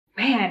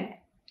Man,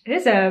 it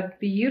is a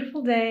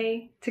beautiful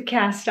day to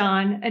cast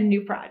on a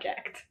new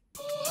project.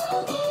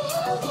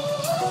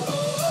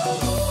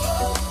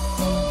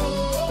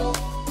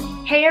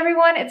 Hey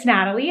everyone, it's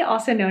Natalie,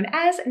 also known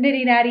as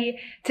Knitty Natty.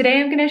 Today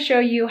I'm going to show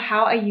you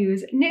how I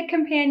use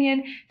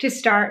knitCompanion to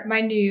start my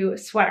new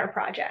sweater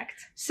project.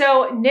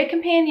 So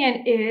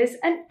knitCompanion is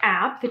an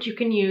app that you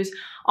can use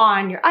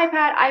on your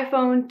iPad,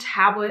 iPhone,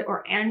 tablet,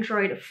 or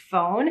Android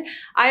phone.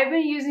 I've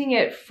been using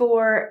it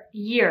for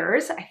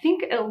years, I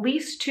think at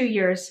least 2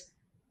 years,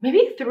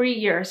 maybe 3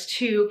 years,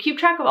 to keep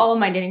track of all of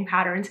my knitting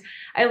patterns.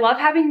 I love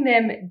having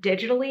them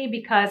digitally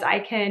because I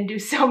can do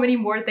so many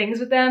more things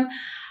with them.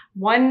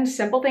 One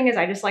simple thing is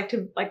I just like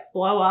to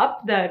blow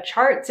up the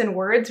charts and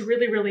words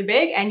really, really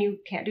big, and you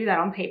can't do that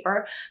on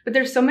paper. But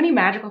there's so many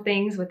magical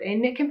things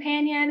within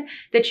knitCompanion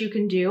that you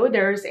can do.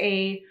 There's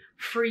a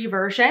free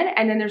version,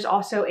 and then there's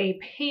also a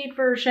paid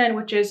version,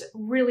 which is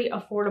really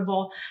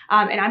affordable.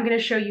 And I'm gonna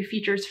show you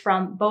features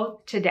from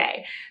both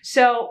today.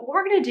 So what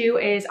we're gonna do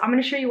is I'm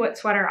gonna show you what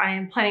sweater I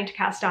am planning to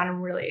cast on.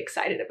 I'm really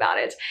excited about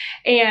it.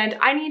 And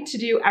I need to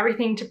do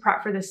everything to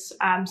prep for this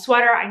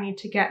sweater. I need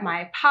to get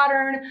my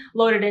pattern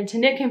loaded into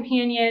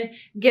knitCompanion,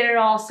 get it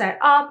all set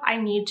up. I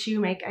need to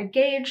make a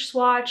gauge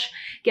swatch,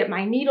 get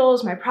my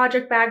needles, my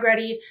project bag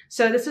ready.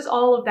 So this is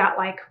all of that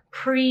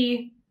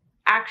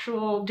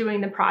actual doing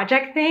the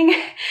project thing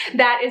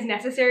that is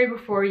necessary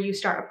before you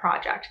start a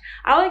project.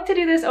 I like to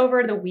do this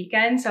over the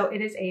weekend. So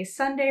it is a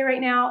Sunday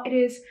right now. It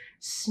is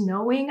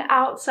snowing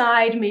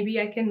outside. Maybe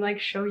I can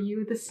show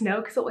you the snow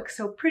because it looks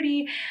so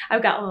pretty.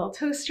 I've got a little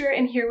toaster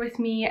in here with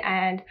me,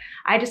 and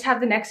I just have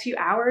the next few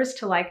hours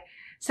to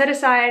set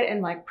aside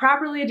and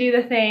properly do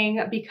the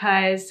thing,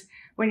 because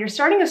when you're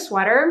starting a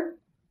sweater,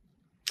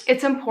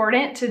 it's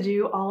important to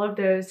do all of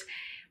those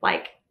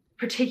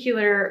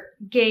particular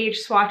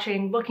gauge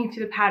swatching, looking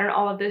through the pattern,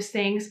 all of those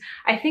things.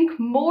 I think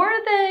more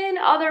than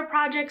other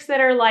projects that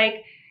are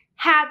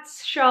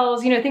hats,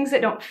 shawls, things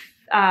that don't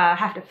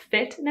have to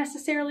fit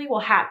necessarily.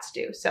 Well, hats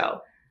do. So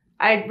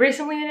I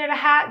recently knitted a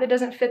hat that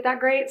doesn't fit that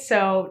great,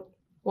 so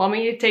let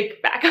me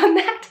take back on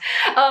that.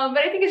 But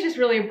I think it's just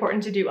really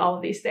important to do all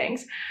of these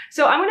things.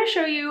 So I'm gonna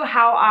show you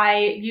how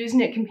I use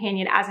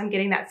knitCompanion as I'm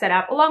getting that set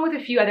up, along with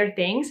a few other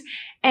things.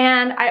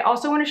 And I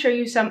also wanna show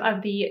you some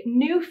of the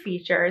new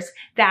features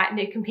that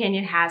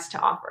knitCompanion has to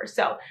offer.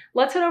 So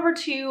let's head over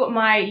to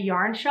my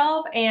yarn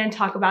shelf and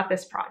talk about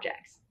this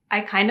project.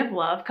 I kind of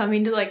love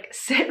coming to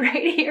sit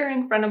right here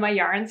in front of my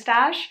yarn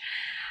stash.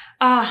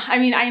 I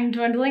mean, I am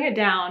dwindling it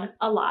down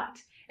a lot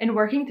and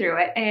working through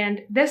it.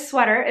 And this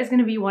sweater is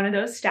gonna be one of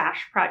those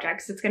stash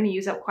projects. It's gonna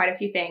use up quite a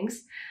few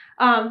things.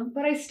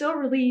 But I still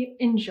really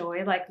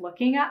enjoy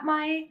looking at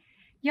my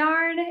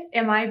yarn.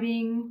 Am I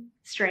being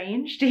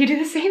strange? Do you do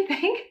the same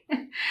thing?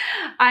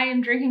 I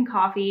am drinking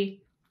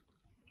coffee.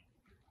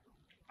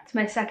 It's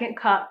my second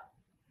cup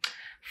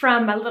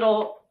from my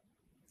little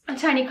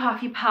tiny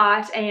coffee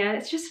pot, and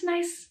it's just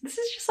nice. This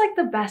is just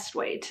the best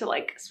way to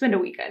spend a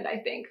weekend, I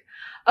think.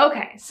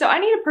 Okay, so I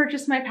need to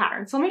purchase my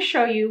pattern. So let me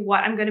show you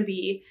what I'm gonna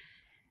be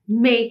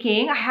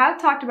making. I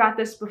have talked about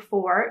this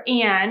before,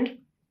 and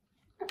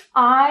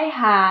I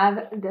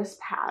have this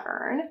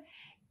pattern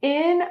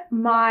in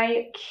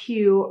my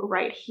queue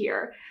right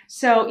here.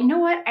 So you know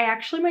what? I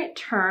actually might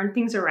turn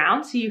things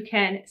around so you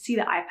can see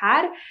the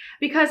iPad,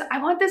 because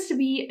I want this to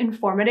be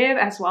informative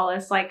as well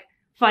as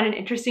fun and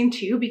interesting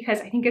too, because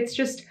I think it's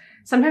just,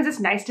 sometimes it's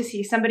nice to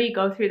see somebody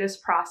go through this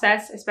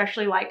process,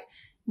 especially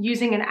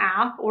using an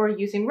app or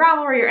using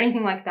Ravelry or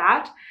anything like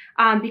that,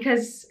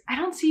 because I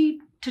don't see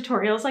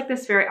tutorials like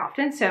this very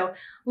often. So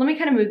let me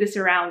kind of move this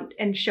around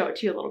and show it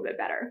to you a little bit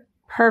better.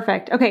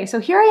 Perfect. Okay, so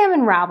here I am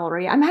in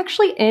Ravelry. I'm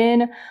actually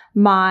in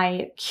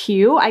my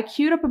queue. I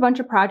queued up a bunch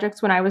of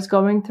projects when I was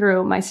going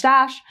through my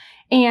stash,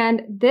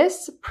 and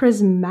this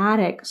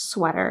prismatic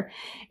sweater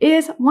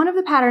is one of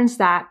the patterns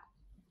that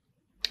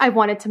I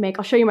wanted to make.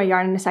 I'll show you my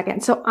yarn in a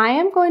second. So I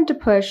am going to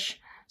push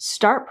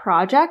Start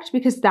Project,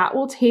 because that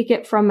will take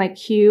it from my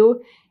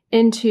queue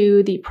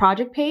into the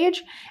project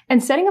page.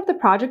 And setting up the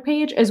project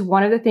page is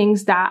one of the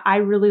things that I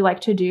really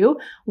like to do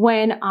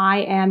when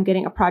I am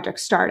getting a project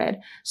started.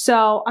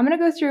 So I'm gonna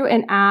go through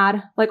and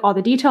add all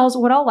the details.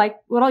 What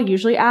I'll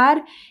usually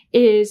add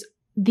is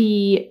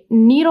the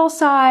needle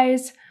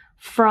size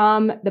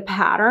from the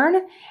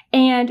pattern.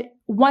 And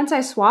once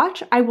I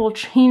swatch, I will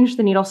change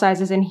the needle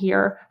sizes in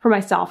here for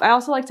myself. I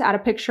also like to add a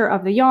picture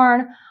of the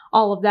yarn,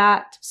 all of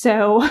that.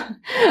 So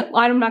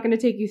I'm not going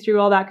to take you through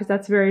all that because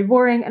that's very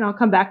boring, and I'll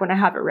come back when I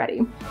have it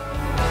ready.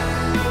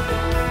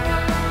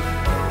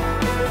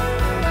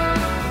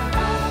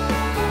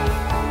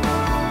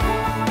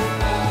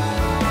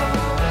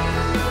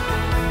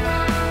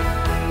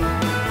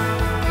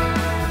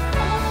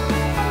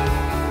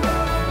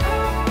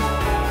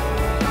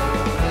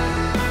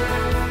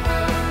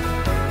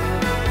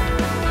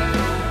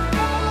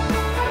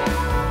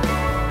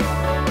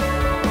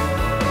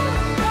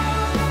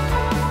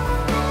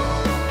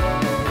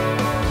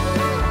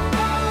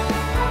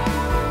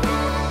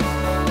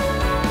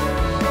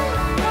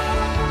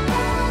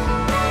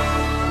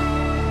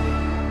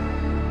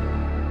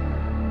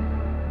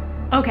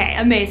 Okay,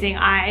 amazing.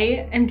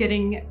 I am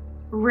getting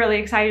really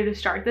excited to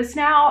start this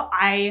now.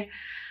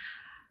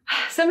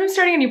 Sometimes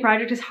starting a new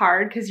project is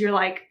hard because you're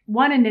like,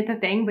 want to knit the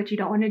thing, but you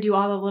don't want to do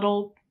all the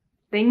little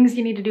things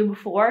you need to do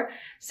before.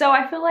 So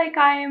I feel like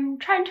I'm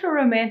trying to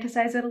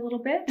romanticize it a little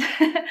bit,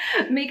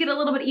 make it a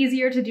little bit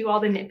easier to do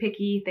all the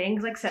nitpicky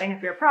things like setting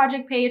up your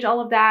project page,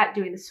 all of that,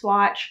 doing the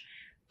swatch,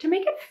 to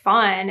make it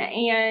fun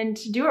and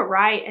to do it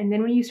right. And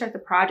then when you start the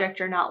project,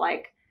 you're not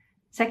like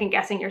second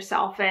guessing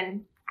yourself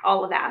and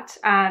all of that.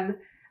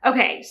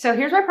 Okay, so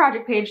here's my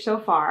project page so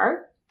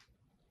far.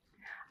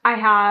 I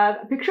have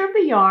a picture of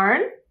the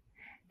yarn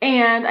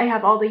and I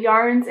have all the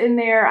yarns in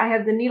there. I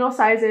have the needle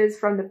sizes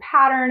from the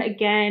pattern.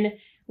 Again,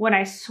 when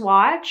I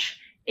swatch,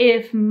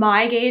 if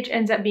my gauge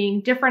ends up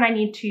being different, I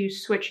need to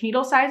switch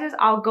needle sizes.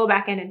 I'll go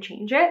back in and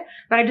change it,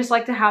 but I just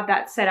like to have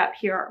that set up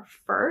here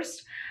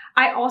first.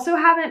 I also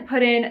haven't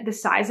put in the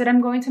size that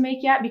I'm going to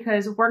make yet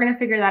because we're going to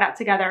figure that out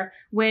together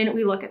when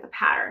we look at the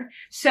pattern.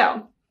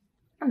 So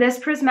this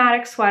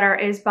prismatic sweater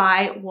is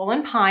by Wool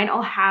and Pine.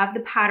 I'll have the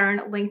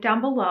pattern linked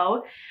down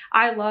below.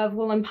 I love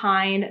Wool and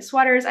Pine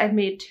sweaters. I've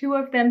made 2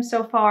 of them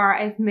so far.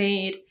 I've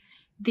made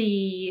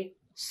the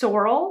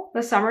sorrel,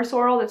 the summer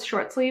sorrel that's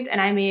short sleeved, and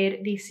I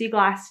made the sea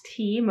glass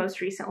tee most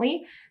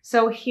recently.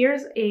 So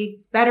here's a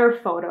better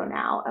photo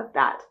now of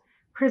that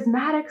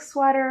prismatic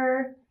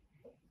sweater.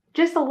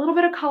 Just a little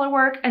bit of color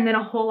work and then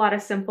a whole lot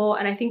of simple.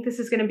 And I think this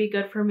is going to be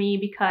good for me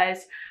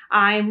because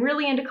I'm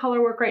really into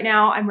color work right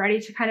now. I'm ready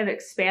to kind of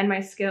expand my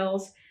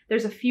skills.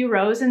 There's a few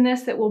rows in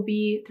this that will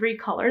be 3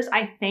 colors.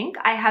 I think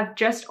I have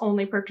just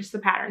only purchased the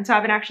pattern, so I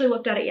haven't actually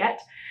looked at it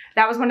yet.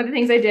 That was one of the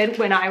things I did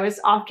when I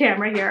was off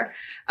camera here.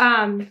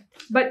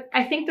 But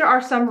I think there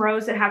are some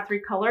rows that have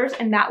 3 colors,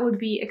 and that would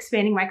be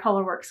expanding my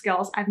color work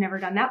skills. I've never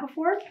done that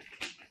before,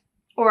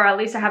 or at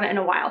least I haven't in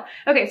a while.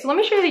 Okay, so let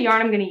me show you the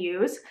yarn I'm going to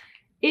use.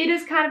 It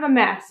is kind of a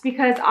mess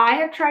because I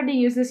have tried to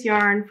use this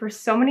yarn for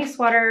so many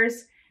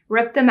sweaters,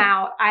 ripped them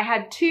out. I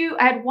had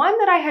one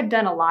that I had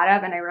done a lot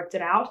of and I ripped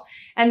it out.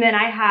 And then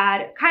I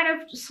had kind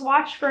of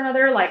swatched for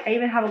another, like I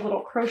even have a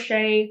little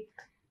crochet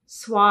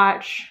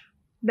swatch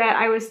that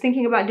I was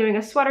thinking about doing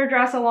a sweater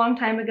dress a long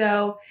time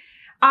ago.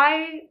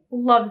 I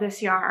love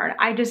this yarn.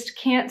 I just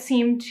can't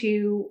seem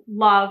to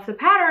love the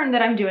pattern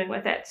that I'm doing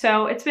with it.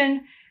 So it's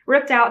been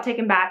ripped out,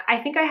 taken back. I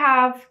think I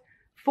have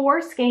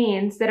 4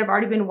 skeins that have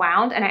already been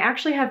wound, and I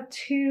actually have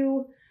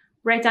 2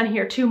 right down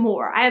here, 2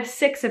 more. I have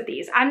 6 of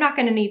these. I'm not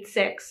gonna need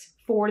 6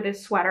 for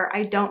this sweater,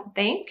 I don't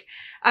think.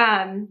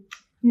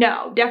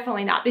 No,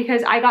 definitely not,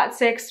 because I got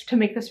 6 to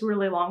make this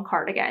really long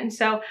cardigan.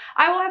 So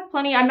I will have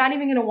plenty. I'm not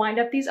even gonna wind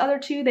up these other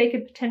 2. They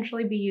could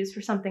potentially be used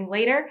for something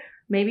later.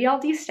 Maybe I'll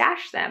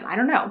destash them, I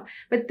don't know.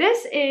 But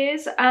this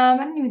is, I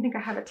don't even think I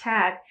have a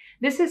tag.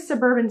 This is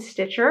Suburban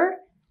Stitcher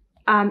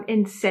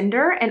in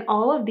Cinder, and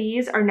all of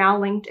these are now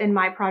linked in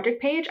my project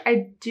page.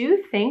 I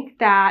do think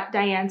that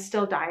Diane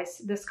still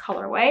dyes this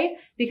colorway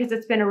because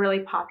it's been a really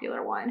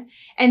popular one.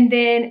 And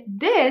then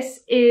this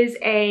is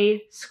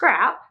a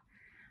scrap.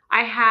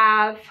 I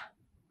have,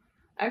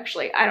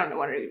 actually, I don't know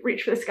what to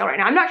reach for the scale right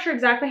now. I'm not sure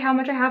exactly how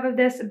much I have of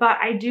this, but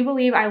I do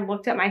believe I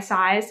looked at my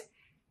size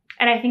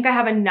and I think I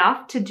have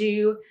enough to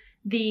do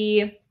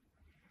the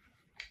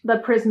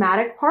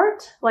prismatic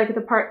part, like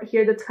the part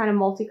here that's kind of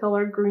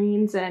multicolored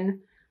greens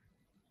and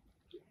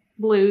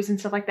blues and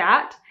stuff like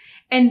that.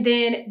 And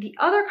then the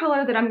other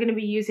color that I'm going to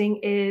be using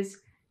is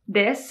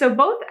this. So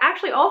both,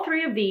 actually all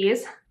 3 of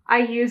these I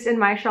used in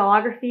my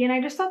shellography, and I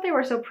just thought they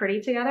were so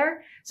pretty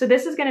together. So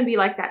this is going to be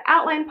like that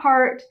outline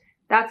part.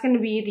 That's going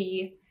to be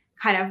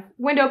the kind of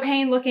window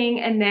pane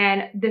looking, and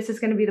then this is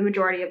going to be the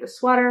majority of the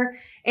sweater.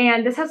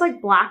 And this has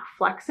like black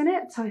flecks in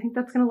it, so I think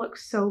that's going to look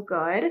so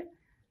good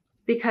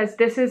because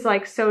this is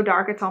like so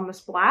dark it's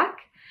almost black.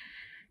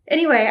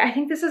 Anyway, I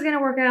think this is going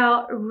to work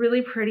out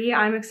really pretty.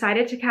 I'm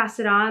excited to cast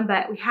it on,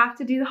 but we have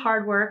to do the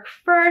hard work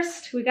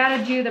first. We got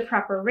to do the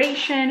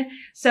preparation.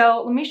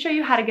 So let me show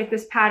you how to get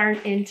this pattern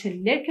into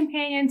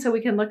knitCompanion so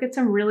we can look at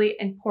some really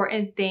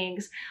important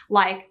things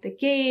like the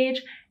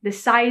gauge, the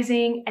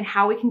sizing, and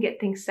how we can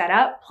get things set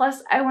up.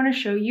 Plus, I want to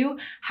show you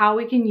how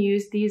we can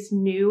use these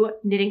new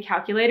knitting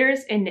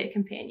calculators in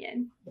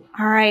knitCompanion.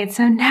 All right,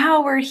 so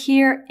now we're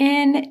here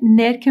in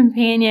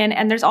knitCompanion,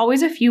 and there's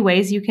always a few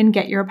ways you can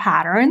get your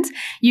patterns.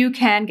 You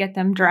can get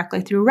them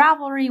directly through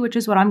Ravelry, which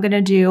is what I'm going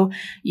to do.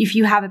 If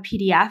you have a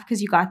PDF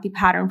because you got the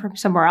pattern from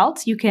somewhere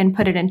else, you can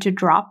put it into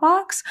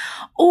Dropbox.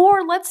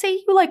 Or let's say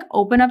you like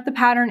open up the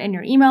pattern in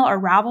your email or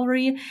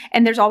Ravelry,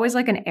 and there's always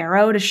like an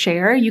arrow to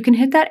share. You can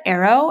hit that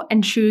arrow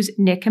and choose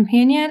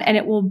knitCompanion, and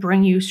it will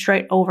bring you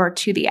straight over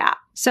to the app.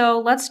 So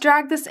let's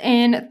drag this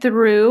in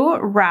through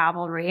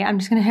Ravelry. I'm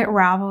just going to hit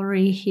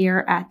Ravelry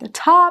here at the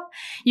top.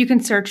 You can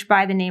search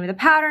by the name of the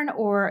pattern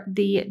or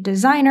the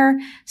designer.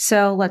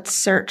 So let's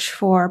search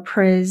for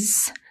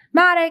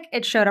Prismatic.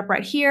 It showed up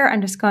right here.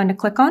 I'm just going to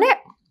click on it.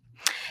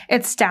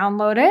 It's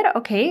downloaded.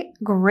 Okay,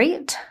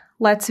 great.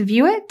 Let's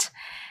view it.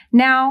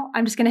 Now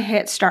I'm just going to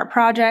hit Start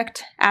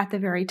Project at the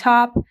very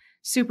top.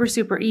 Super,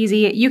 super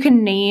easy. You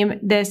can name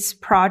this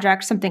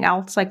project something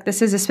else. Like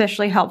this is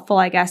especially helpful,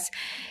 I guess,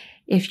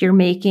 if you're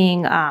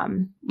making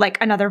like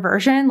another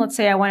version. Let's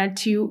say I wanted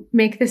to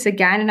make this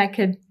again and I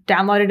could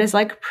download it as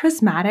like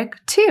Prismatic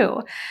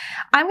too.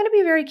 I'm going to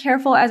be very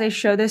careful as I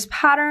show this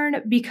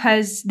pattern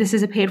because this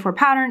is a paid for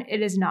pattern.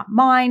 It is not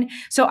mine.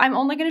 So I'm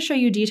only going to show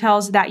you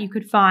details that you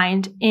could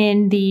find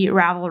in the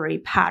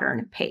Ravelry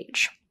pattern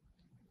page.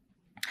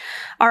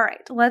 All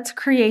right, let's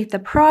create the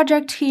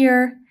project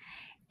here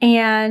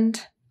and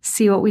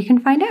see what we can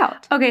find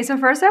out. Okay, so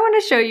first I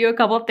want to show you a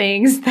couple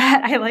things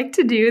that I like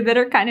to do that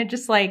are kind of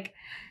just like,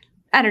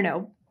 I don't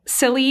know,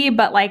 silly,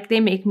 but like they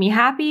make me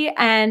happy.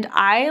 And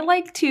I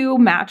like to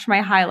match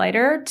my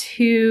highlighter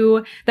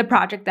to the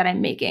project that I'm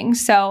making.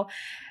 So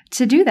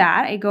to do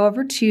that, I go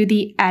over to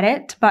the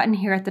edit button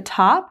here at the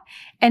top.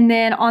 And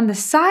then on the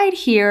side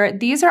here,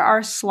 these are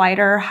our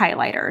slider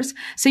highlighters.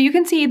 So you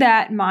can see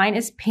that mine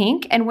is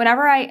pink. And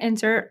whenever I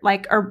insert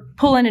like or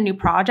pull in a new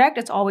project,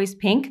 it's always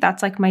pink.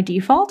 That's like my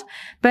default.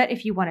 But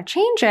if you want to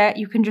change it,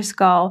 you can just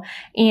go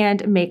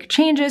and make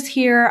changes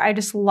here. I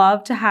just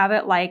love to have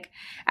it like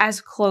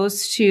as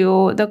close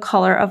to the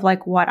color of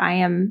like what I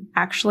am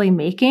actually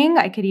making.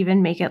 I could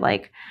even make it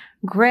like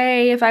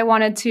gray if I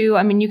wanted to.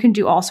 I mean, you can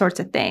do all sorts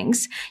of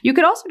things. You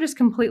could also just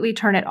completely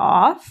turn it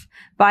off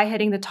by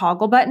hitting the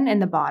toggle button in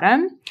the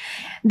bottom.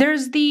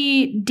 There's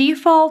the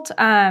default,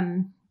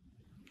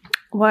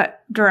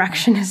 what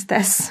direction is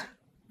this?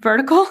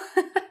 Vertical?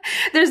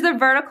 There's the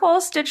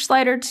vertical stitch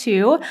slider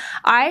too.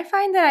 I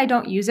find that I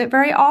don't use it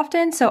very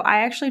often, so I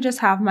actually just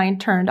have mine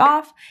turned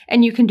off,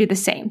 and you can do the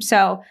same.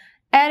 So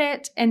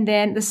edit and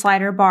then the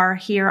slider bar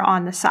here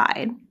on the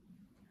side.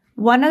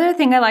 One other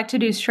thing I like to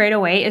do straight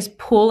away is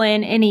pull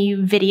in any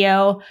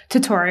video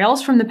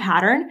tutorials from the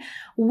pattern.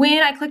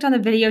 When I clicked on the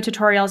video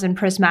tutorials in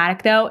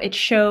Prismatic though, it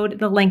showed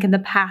the link and the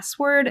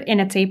password, and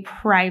it's a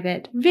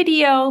private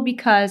video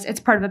because it's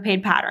part of a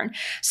paid pattern.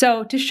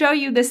 So to show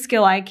you this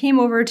skill, I came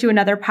over to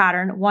another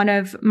pattern, one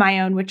of my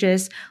own, which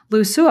is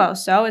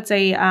Lusuoso. It's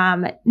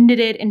a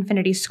knitted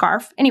infinity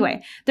scarf.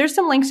 Anyway, there's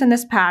some links in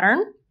this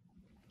pattern.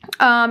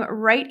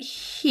 Right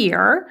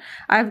here,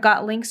 I've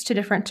got links to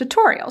different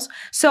tutorials.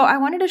 So I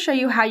wanted to show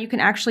you how you can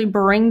actually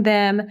bring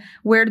them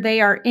where they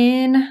are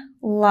in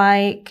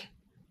like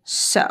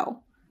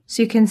so.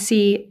 So you can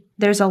see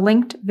there's a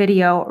linked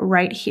video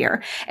right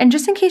here. And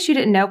just in case you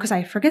didn't know, because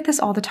I forget this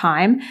all the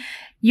time,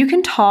 you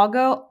can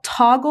toggle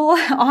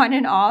on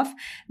and off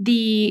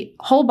the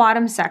whole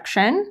bottom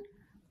section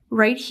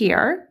right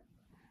here.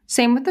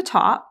 Same with the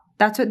top.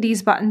 That's what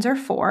these buttons are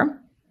for.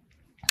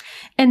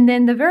 And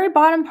then the very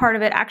bottom part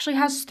of it actually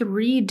has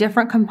 3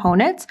 different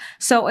components.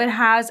 So it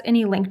has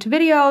any linked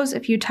videos.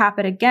 If you tap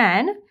it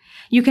again,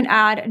 you can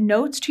add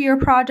notes to your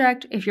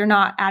project if you're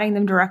not adding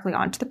them directly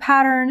onto the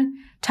pattern.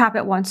 Tap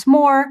it once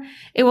more.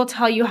 It will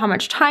tell you how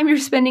much time you're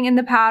spending in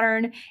the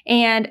pattern.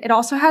 And it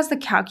also has the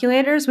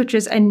calculators, which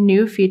is a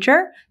new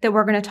feature that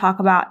we're going to talk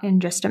about in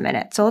just a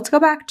minute. So let's go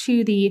back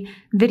to the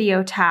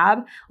video tab.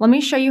 Let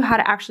me show you how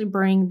to actually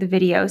bring the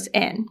videos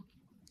in.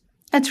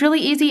 It's really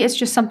easy. It's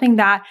just something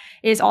that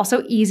is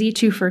also easy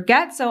to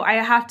forget. So I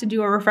have to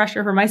do a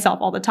refresher for myself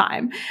all the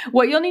time.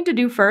 What you'll need to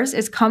do first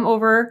is come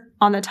over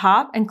on the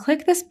top and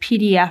click this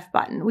PDF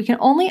button. We can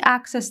only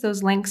access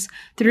those links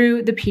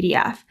through the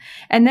PDF.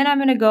 And then I'm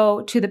going to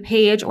go to the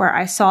page where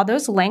I saw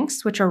those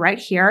links, which are right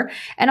here.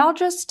 And I'll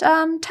just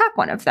tap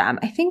one of them.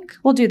 I think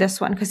we'll do this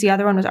one because the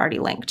other one was already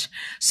linked.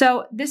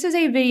 So this is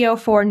a video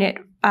for Knit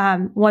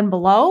One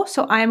Below.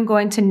 So I'm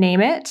going to name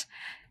it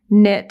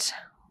Knit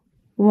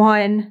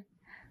One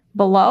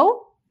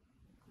Below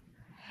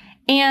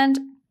and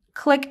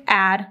click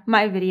add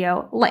my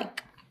video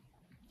link.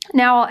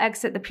 Now I'll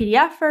exit the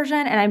PDF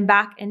version and I'm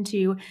back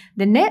into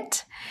the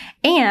knit.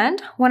 And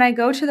when I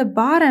go to the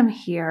bottom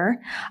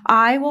here,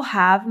 I will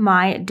have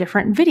my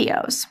different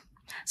videos.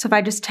 So if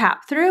I just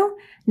tap through,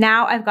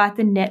 now I've got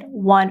the Knit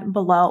One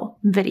Below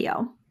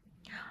video.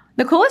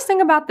 The coolest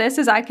thing about this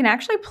is I can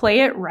actually play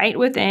it right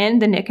within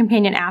the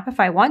knitCompanion app if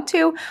I want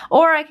to,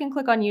 or I can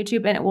click on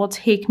YouTube and it will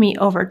take me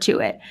over to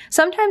it.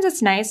 Sometimes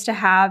it's nice to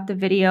have the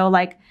video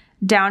like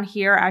down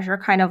here as you're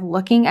kind of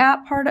looking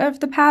at part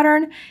of the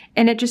pattern,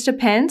 and it just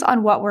depends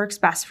on what works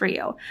best for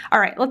you. All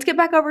right, let's get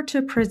back over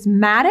to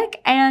Prismatic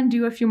and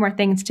do a few more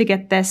things to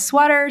get this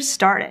sweater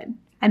started.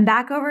 I'm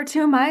back over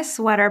to my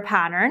sweater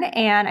pattern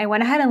and I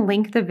went ahead and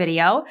linked the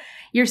video.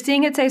 You're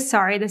seeing it say,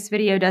 sorry, this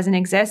video doesn't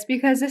exist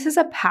because this is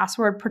a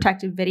password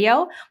protected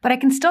video, but I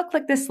can still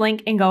click this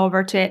link and go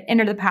over to it,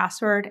 enter the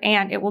password,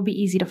 and it will be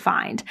easy to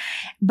find.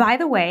 By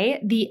the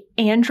way, the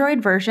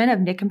Android version of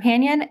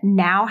knitCompanion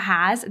now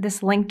has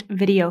this linked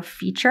video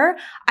feature.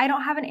 I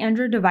don't have an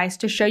Android device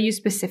to show you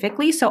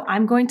specifically, so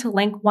I'm going to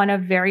link one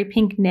of Very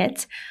Pink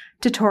Knit's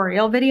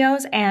tutorial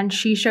videos, and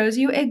she shows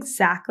you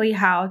exactly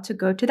how to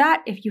go to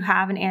that if you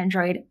have an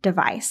Android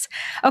device.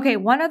 Okay,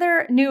 one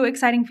other new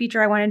exciting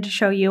feature I wanted to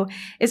show you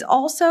is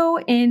also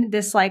in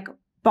this like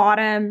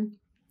bottom,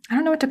 I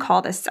don't know what to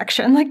call this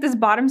section, like this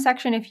bottom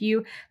section. If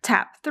you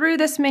tap through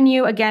this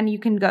menu, again, you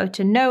can go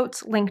to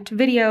notes, linked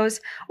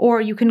videos,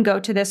 or you can go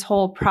to this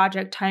whole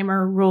project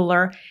timer,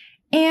 ruler,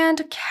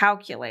 and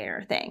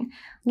calculator thing.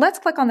 Let's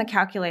click on the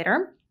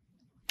calculator.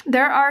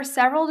 There are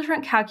several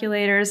different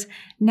calculators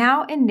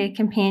now in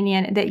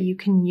knitCompanion that you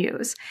can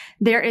use.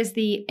 There is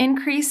the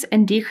increase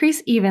and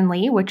decrease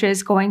evenly, which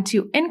is going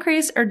to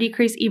increase or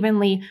decrease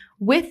evenly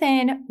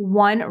within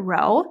one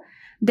row.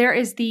 There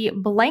is the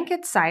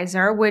blanket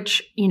sizer,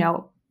 which,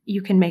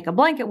 you can make a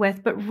blanket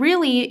with, but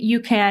really you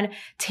can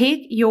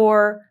take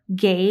your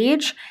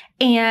gauge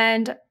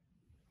and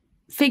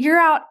figure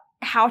out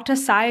how to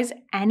size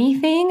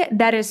anything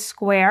that is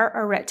square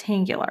or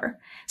rectangular.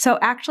 So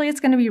actually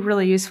it's going to be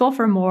really useful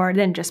for more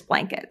than just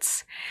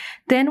blankets.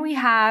 Then we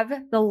have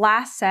the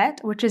last set,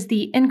 which is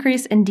the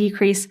increase and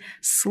decrease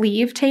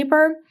sleeve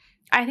taper.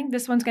 I think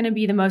this one's going to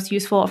be the most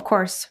useful, of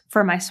course,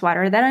 for my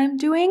sweater that I'm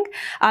doing,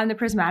 the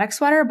prismatic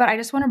sweater, but I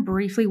just want to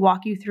briefly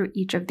walk you through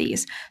each of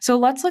these. So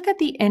let's look at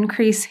the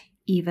increase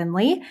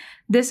evenly.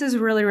 This is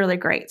really, really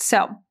great.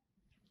 So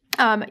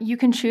you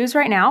can choose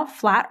right now,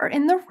 flat or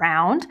in the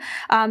round.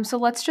 So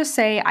let's just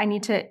say I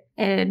need to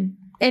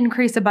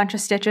increase a bunch of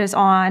stitches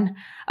on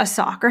a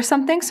sock or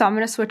something. So I'm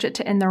going to switch it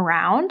to in the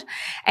round.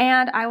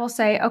 And I will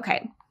say,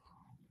 okay,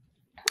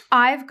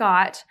 I've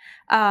got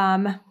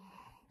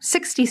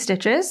 60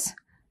 stitches.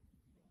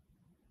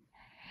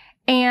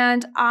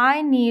 And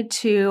I need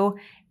to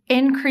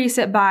increase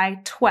it by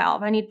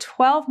 12. I need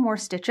 12 more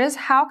stitches.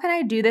 How can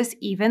I do this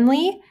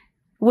evenly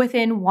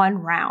within one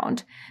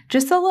round?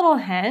 Just a little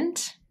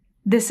hint.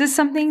 This is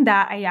something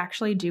that I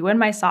actually do in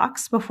my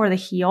socks before the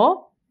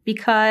heel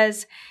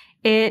because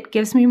it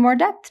gives me more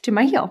depth to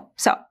my heel.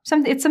 So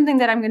it's something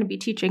that I'm going to be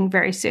teaching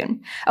very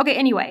soon. Okay,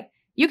 anyway,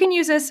 you can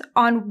use this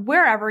on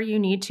wherever you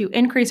need to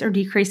increase or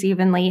decrease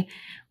evenly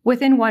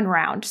within one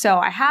round. So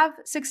I have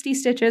 60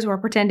 stitches, we're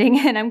pretending,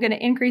 and I'm going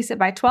to increase it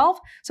by 12.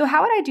 So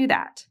how would I do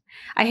that?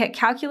 I hit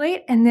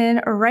calculate, and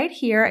then right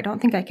here, I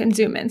don't think I can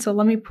zoom in, so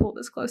let me pull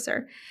this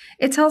closer.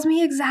 It tells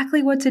me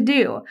exactly what to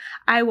do.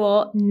 I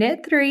will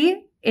knit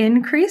 3,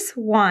 increase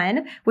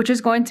 1, which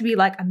is going to be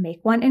like a make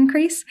 1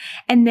 increase,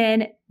 and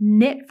then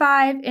knit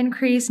 5,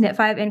 increase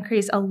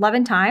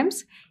 11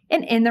 times,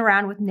 and end the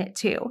round with knit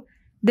 2.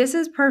 This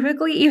is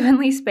perfectly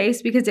evenly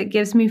spaced because it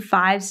gives me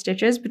 5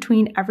 stitches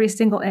between every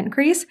single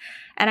increase,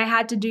 and I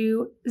had to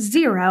do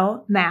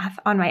 0 math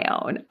on my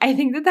own. I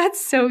think that that's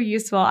so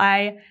useful.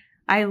 I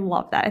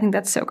love that. I think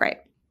that's so great.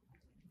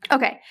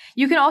 Okay,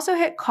 you can also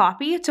hit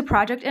copy to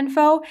project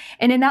info,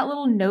 and in that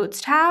little notes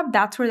tab,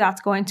 that's where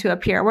that's going to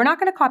appear. We're not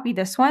going to copy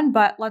this one,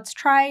 but let's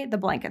try the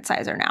blanket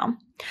sizer now.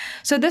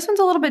 So this one's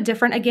a little bit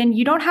different. Again,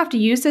 you don't have to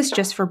use this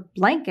just for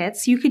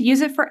blankets. You could use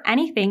it for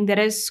anything that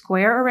is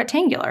square or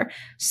rectangular.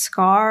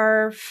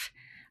 Scarf,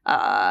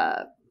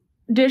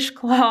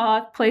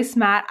 dishcloth,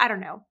 placemat, I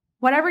don't know,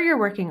 whatever you're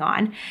working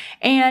on.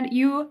 And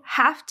you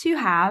have to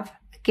have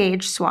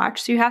gauge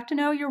swatch. So you have to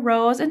know your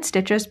rows and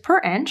stitches per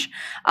inch.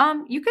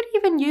 You could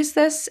even use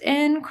this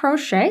in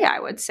crochet, I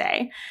would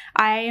say.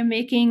 I am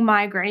making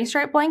my granny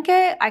stripe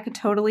blanket. I could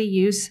totally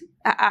use,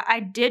 I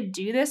did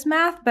do this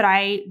math, but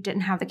I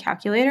didn't have the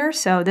calculator.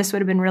 So this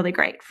would have been really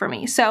great for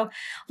me. So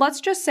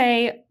let's just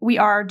say we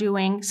are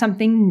doing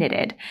something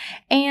knitted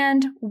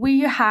and we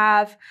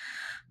have,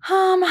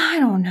 I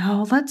don't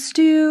know, let's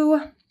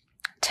do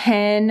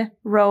 10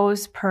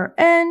 rows per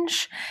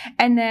inch.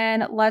 And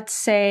then let's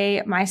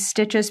say my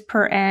stitches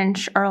per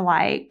inch are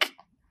like,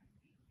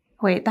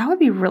 wait, that would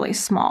be really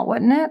small,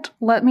 wouldn't it?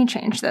 Let me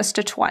change this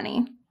to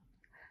 20.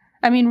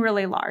 I mean,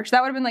 really large.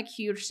 That would have been like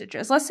huge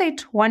stitches. Let's say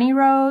 20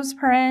 rows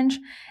per inch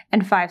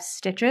and 5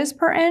 stitches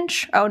per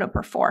inch. Oh no,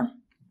 per 4.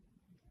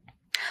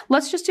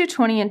 Let's just do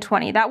 20 and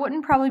 20. That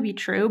wouldn't probably be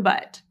true,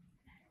 but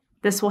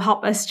this will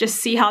help us just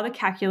see how the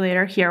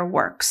calculator here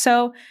works.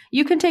 So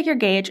you can take your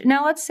gauge.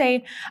 Now let's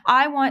say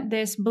I want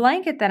this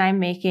blanket that I'm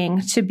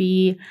making to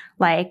be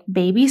like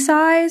baby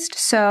sized.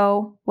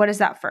 So what is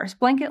that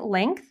first? Blanket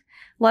length.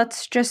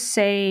 Let's just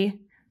say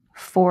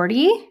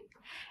 40.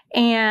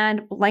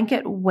 And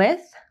blanket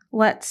width,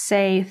 let's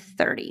say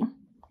 30.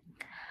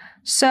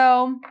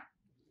 So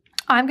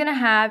I'm going to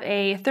have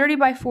a 30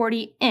 by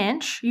 40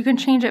 inch. You can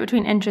change it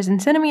between inches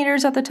and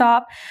centimeters at the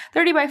top.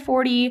 30 by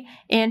 40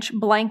 inch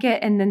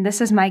blanket, and then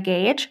this is my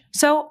gauge.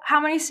 So how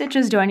many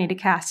stitches do I need to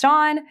cast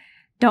on?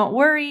 Don't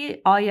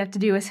worry, all you have to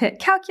do is hit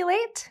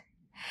calculate,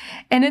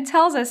 and it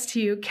tells us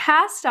to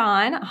cast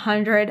on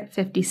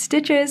 150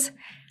 stitches,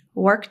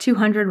 work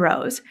 200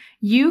 rows.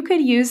 You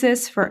could use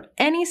this for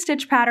any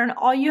stitch pattern.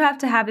 All you have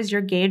to have is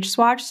your gauge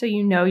swatch so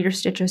you know your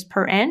stitches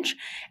per inch.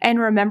 And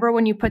remember,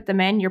 when you put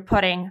them in, you're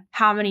putting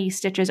how many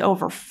stitches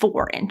over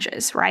 4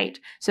 inches, right?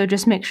 So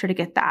just make sure to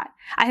get that.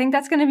 I think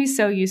that's going to be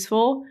so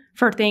useful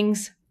for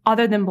things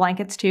other than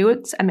blankets too.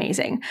 It's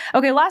amazing.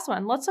 Okay, last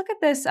one. Let's look at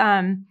this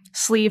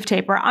sleeve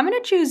taper. I'm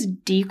going to choose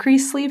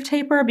decrease sleeve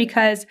taper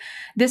because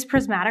this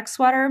prismatic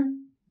sweater,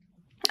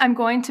 I'm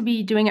going to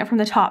be doing it from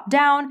the top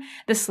down.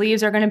 The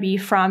sleeves are going to be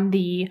from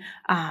the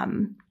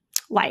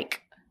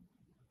like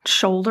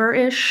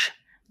shoulder-ish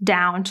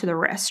down to the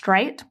wrist,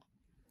 right?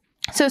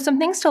 So some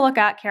things to look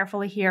at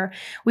carefully here.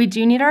 We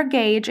do need our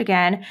gauge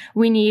again.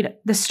 We need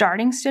the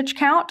starting stitch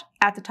count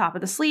at the top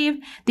of the sleeve,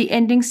 the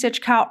ending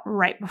stitch count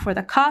right before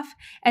the cuff,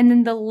 and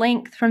then the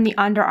length from the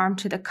underarm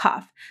to the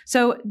cuff.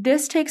 So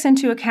this takes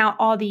into account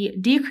all the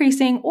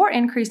decreasing or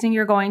increasing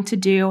you're going to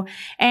do,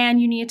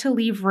 and you need to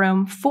leave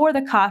room for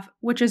the cuff,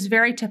 which is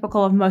very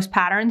typical of most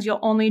patterns. You'll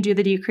only do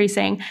the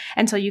decreasing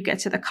until you get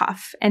to the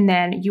cuff, and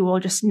then you will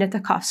just knit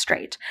the cuff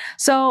straight.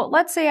 So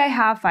let's say I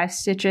have 5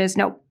 stitches.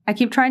 Nope, I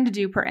keep trying to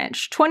do per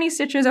inch. 20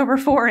 stitches over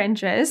 4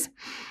 inches.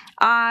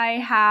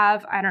 I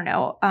have, I don't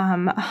know,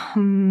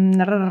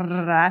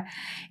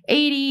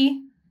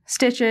 80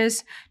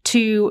 stitches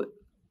to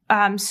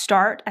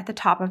start at the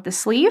top of the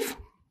sleeve.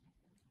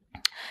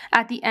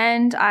 At the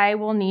end, I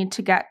will need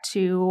to get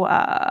to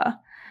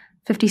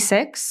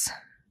 56.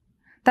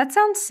 That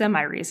sounds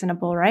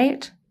semi-reasonable,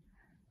 right?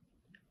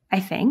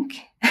 I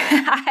think.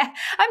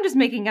 I'm just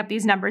making up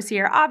these numbers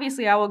here.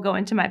 Obviously, I will go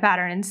into my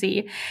pattern and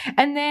see.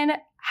 And then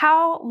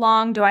how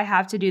long do I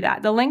have to do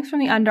that? The length from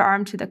the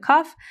underarm to the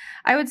cuff,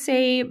 I would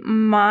say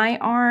my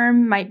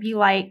arm might be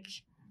like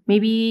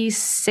maybe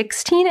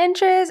 16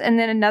 inches and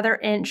then another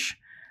inch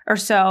or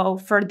so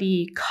for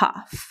the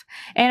cuff.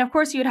 And of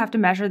course, you would have to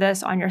measure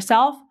this on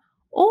yourself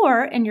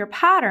or in your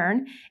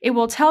pattern. It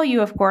will tell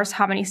you, of course,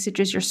 how many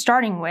stitches you're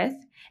starting with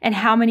and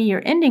how many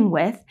you're ending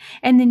with,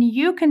 and then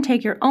you can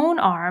take your own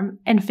arm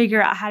and figure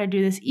out how to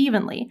do this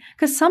evenly.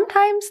 Because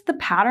sometimes the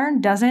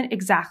pattern doesn't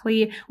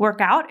exactly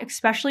work out,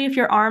 especially if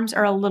your arms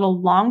are a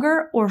little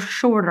longer or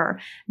shorter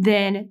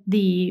than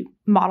the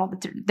model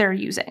that they're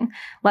using.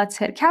 Let's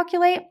hit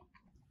calculate.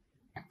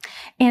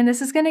 And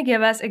this is going to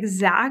give us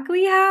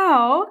exactly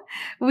how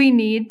we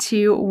need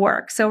to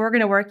work. So we're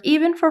going to work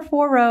even for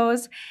 4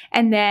 rows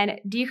and then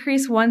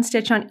decrease 1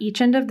 stitch on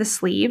each end of the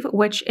sleeve,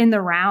 which in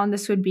the round,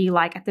 this would be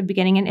like at the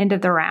beginning and end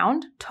of the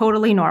round,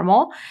 totally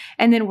normal.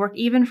 And then work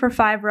even for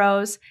 5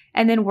 rows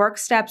and then work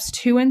steps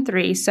 2 and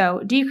 3.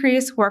 So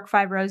decrease, work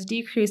 5 rows,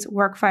 decrease,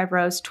 work 5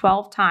 rows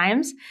 12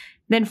 times,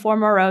 then 4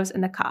 more rows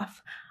in the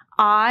cuff.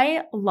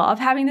 I love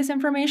having this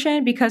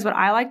information because what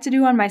I like to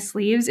do on my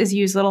sleeves is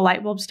use little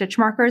light bulb stitch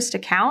markers to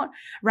count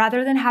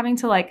rather than having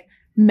to like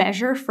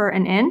measure for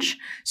an inch.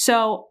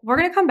 So we're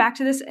going to come back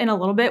to this in a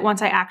little bit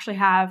once I actually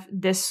have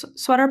this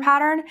sweater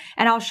pattern,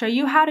 and I'll show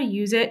you how to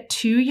use it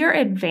to your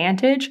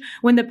advantage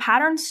when the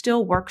pattern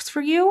still works for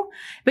you,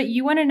 but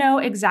you want to know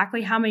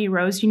exactly how many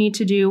rows you need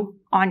to do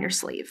on your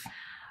sleeve.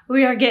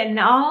 We are getting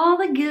all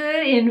the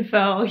good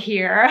info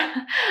here.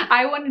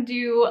 I want to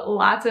do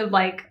lots of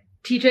like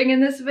teaching in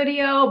this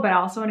video, but I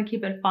also want to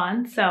keep it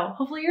fun. So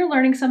hopefully you're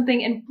learning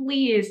something, and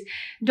please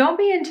don't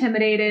be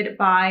intimidated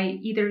by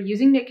either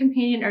using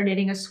knitCompanion or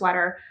knitting a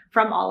sweater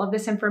from all of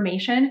this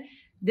information.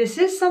 This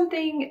is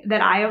something that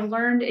I have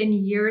learned in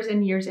years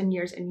and years and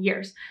years and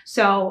years.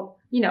 So,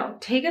 you know,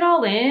 take it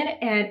all in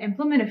and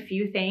implement a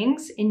few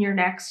things in your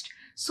next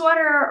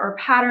sweater or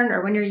pattern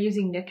or when you're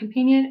using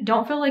knitCompanion.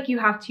 Don't feel like you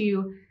have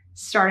to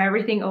start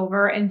everything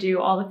over and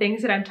do all the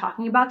things that I'm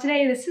talking about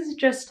today. This is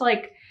just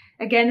like,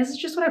 again, this is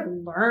just what I've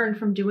learned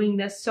from doing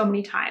this so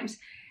many times.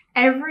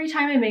 Every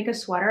time I make a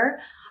sweater,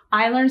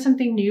 I learn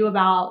something new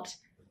about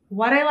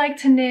what I like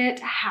to knit,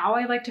 how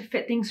I like to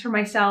fit things for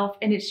myself.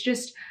 And it's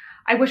just,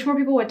 I wish more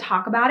people would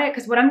talk about it,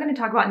 because what I'm going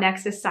to talk about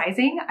next is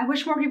sizing. I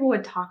wish more people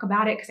would talk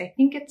about it because I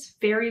think it's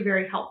very,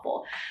 very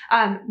helpful.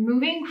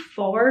 Moving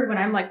forward, when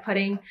I'm like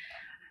putting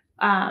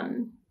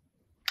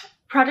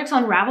projects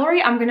on Ravelry,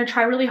 I'm gonna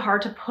try really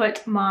hard to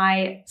put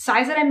my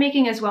size that I'm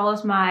making as well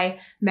as my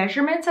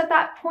measurements at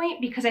that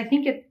point, because I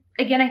think it,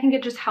 again, I think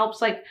it just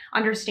helps like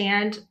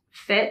understand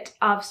fit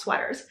of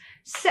sweaters.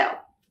 So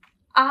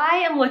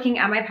I am looking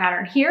at my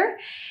pattern here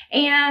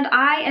and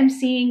I am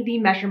seeing the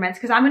measurements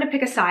because I'm gonna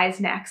pick a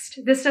size next.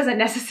 This doesn't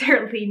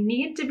necessarily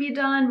need to be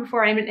done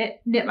before I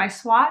knit my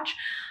swatch,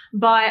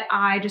 but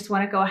I just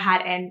wanna go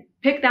ahead and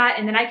pick that,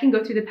 and then I can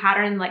go through the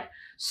pattern and like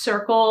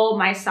circle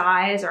my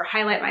size or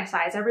highlight my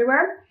size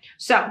everywhere.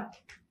 So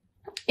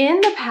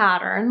in the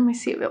pattern, let me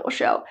see if it will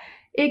show.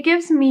 It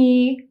gives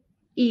me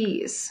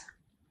ease,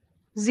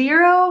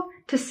 0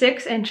 to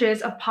 6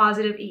 inches of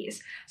positive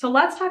ease. So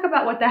let's talk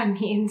about what that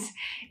means.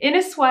 In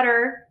a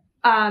sweater,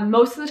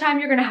 most of the time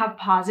you're gonna have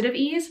positive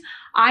ease.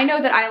 I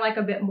know that I like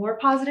a bit more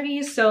positive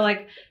ease. So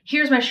like,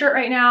 here's my shirt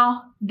right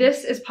now.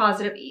 This is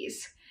positive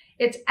ease.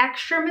 It's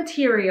extra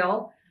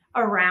material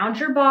around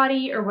your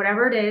body or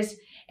whatever it is,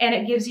 and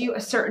it gives you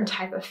a certain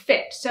type of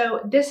fit.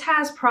 So this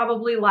has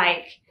probably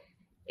like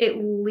at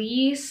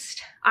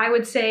least, I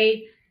would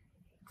say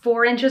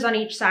 4 inches on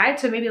each side.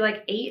 So maybe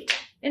like 8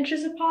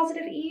 inches of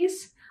positive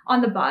ease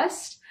on the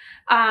bust,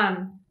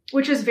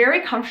 which is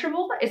very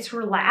comfortable. It's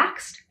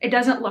relaxed. It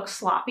doesn't look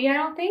sloppy, I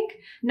don't think.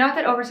 Not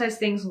that oversized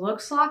things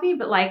look sloppy,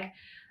 but like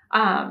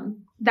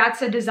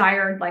that's a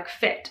desired like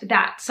fit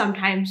that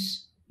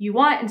sometimes you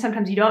want and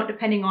sometimes you don't,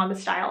 depending on the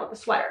style of the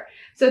sweater.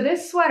 So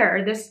this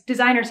sweater, this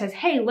designer says,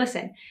 hey,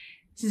 listen,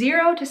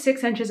 0 to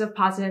 6 inches of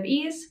positive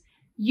ease,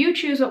 you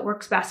choose what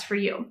works best for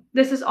you.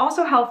 This is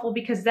also helpful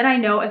because then I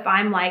know if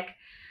I'm like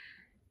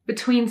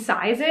between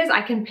sizes,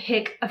 I can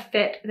pick a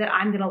fit that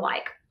I'm gonna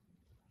like.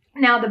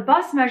 Now the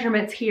bust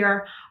measurements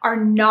here are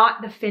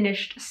not the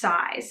finished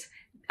size.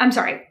 I'm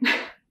sorry.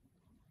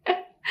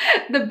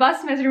 The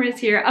bust measurements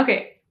here,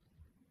 okay,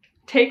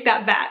 take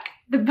that back.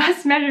 The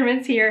bust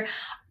measurements here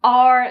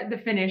are the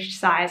finished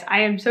size.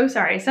 I am so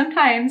sorry.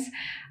 Sometimes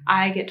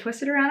I get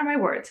twisted around in my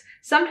words.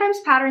 Sometimes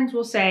patterns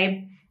will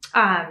say,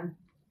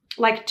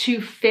 like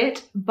to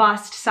fit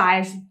bust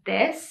size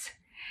this,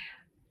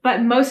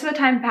 but most of the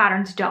time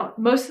patterns don't.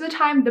 Most of the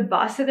time the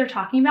bust that they're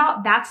talking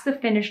about, that's the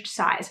finished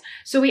size.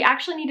 So we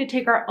actually need to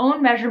take our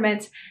own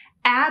measurements,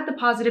 add the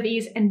positive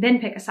ease, and then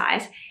pick a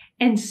size.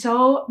 And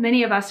so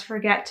many of us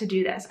forget to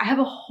do this. I have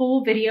a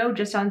whole video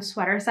just on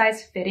sweater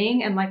size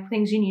fitting and like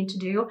things you need to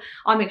do.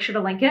 I'll make sure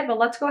to link it, but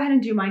let's go ahead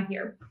and do mine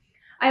here.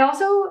 I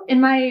also,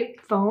 in my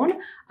phone,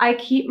 I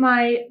keep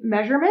my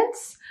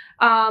measurements,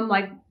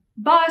 like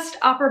bust,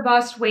 upper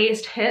bust,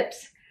 waist,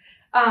 hips.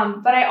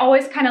 But I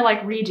always kind of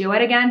like redo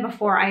it again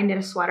before I knit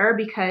a sweater,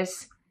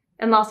 because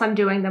unless I'm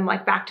doing them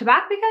like back to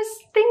back, because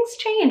things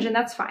change and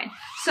that's fine.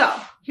 So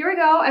here we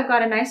go. I've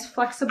got a nice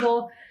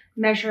flexible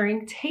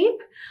measuring tape.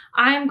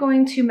 I'm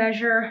going to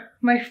measure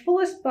my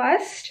fullest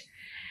bust.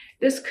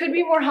 This could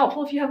be more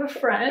helpful if you have a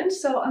friend.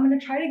 So I'm going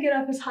to try to get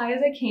up as high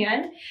as I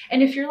can.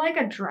 And if you're like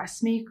a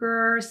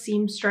dressmaker,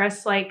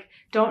 seamstress, like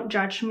don't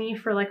judge me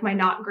for like my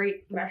not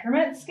great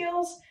measurement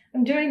skills.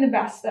 I'm doing the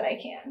best that I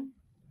can.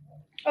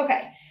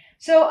 Okay.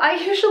 So I'll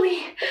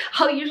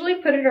usually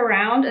put it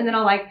around and then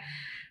I'll like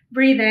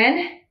breathe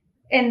in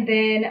and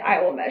then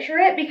I will measure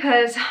it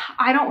because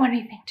I don't want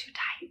anything too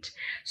tight.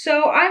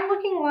 So I'm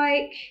looking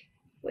like,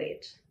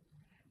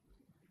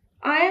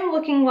 I'm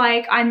looking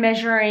like I'm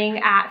measuring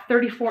at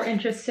 34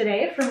 inches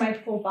today for my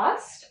full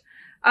bust,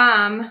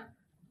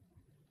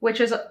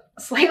 which is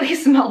slightly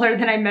smaller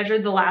than I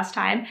measured the last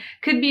time.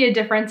 Could be a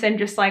difference in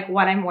just like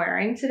what I'm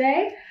wearing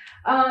today.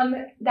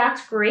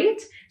 That's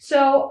great.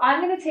 So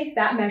I'm going to take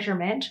that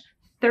measurement,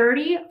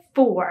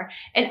 34,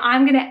 and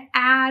I'm going to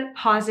add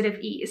positive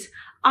ease.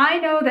 I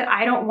know that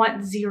I don't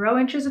want 0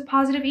 inches of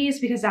positive ease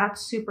because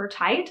that's super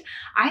tight.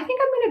 I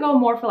think I'm going to go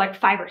more for like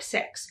 5 or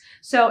 6.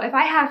 So if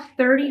I have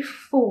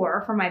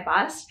 34 for my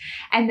bust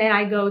and then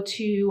I go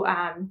to,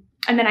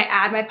 and then I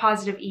add my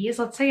positive ease,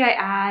 let's say I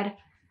add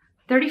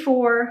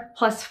 34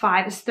 plus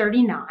 5 is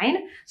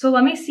 39. So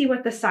let me see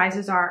what the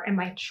sizes are and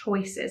my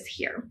choices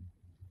here.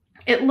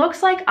 It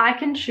looks like I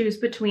can choose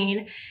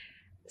between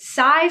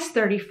size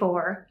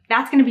 34,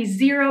 that's going to be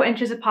 0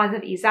 inches of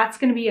positive ease. That's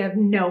going to be a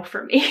no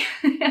for me.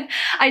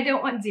 I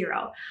don't want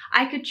 0.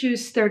 I could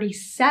choose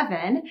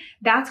 37.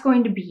 That's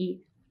going to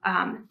be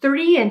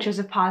 30 inches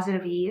of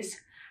positive ease.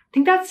 I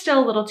think that's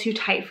still a little too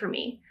tight for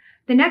me.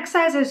 The next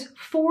size is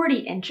 40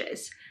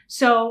 inches.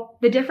 So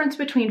the difference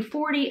between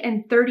 40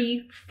 and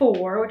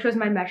 34, which was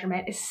my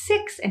measurement, is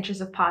 6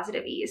 inches of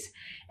positive ease.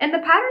 And the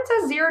pattern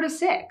says 0 to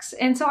 6.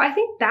 And so I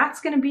think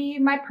that's going to be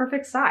my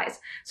perfect size.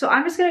 So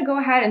I'm just going to go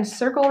ahead and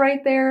circle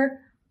right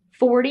there,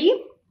 40.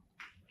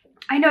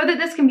 I know that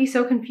this can be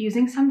so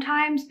confusing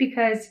sometimes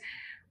because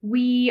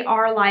we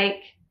are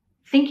like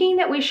thinking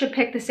that we should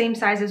pick the same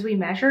size as we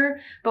measure,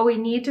 but we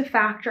need to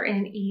factor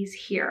in ease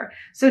here.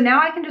 So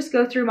now I can just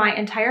go through my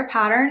entire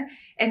pattern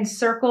and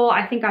circle.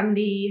 I think I'm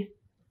the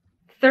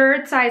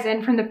 3rd size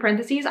in from the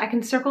parentheses. I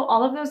can circle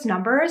all of those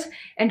numbers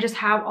and just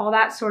have all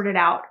that sorted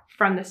out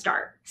from the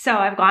start. So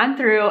I've gone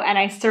through and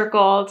I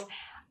circled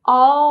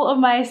all of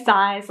my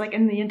size, like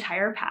in the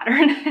entire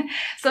pattern.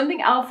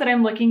 Something else that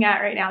I'm looking at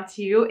right now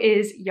too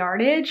is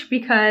yardage,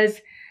 because,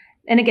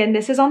 and again,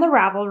 this is on the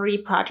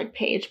Ravelry project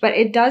page, but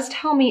it does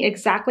tell me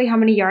exactly how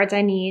many yards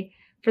I need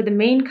for the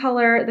main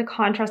color, the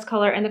contrast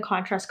color, and the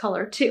contrast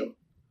color too.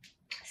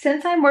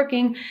 Since I'm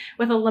working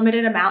with a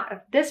limited amount of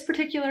this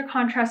particular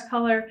contrast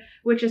color,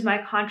 which is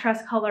my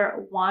contrast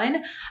color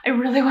 1, I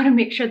really want to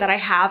make sure that I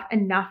have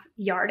enough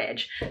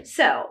yardage.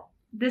 So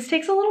this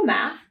takes a little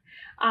math.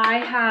 I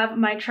have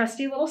my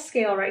trusty little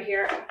scale right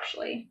here.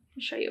 Actually,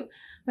 I'll show you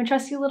my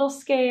trusty little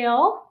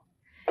scale.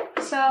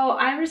 So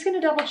I'm just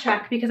going to double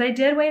check because I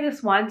did weigh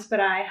this once, but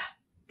I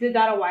did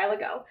that a while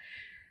ago.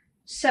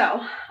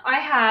 So I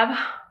have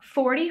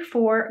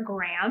 44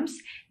 grams.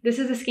 This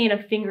is a skein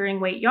of fingering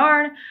weight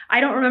yarn. I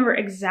don't remember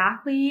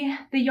exactly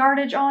the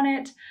yardage on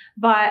it,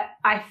 but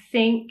I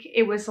think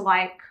it was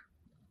like,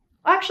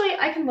 actually,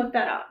 I can look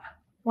that up.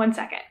 1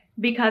 second.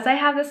 Because I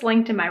have this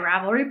linked in my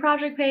Ravelry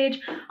project page,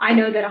 I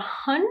know that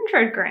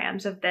 100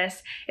 grams of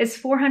this is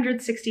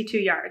 462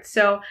 yards.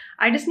 So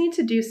I just need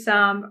to do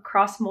some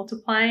cross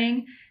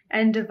multiplying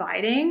and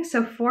dividing.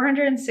 So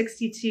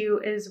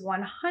 462 is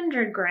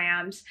 100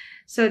 grams.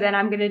 So then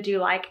I'm gonna do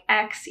like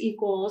X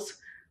equals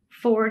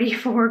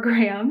 44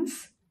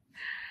 grams.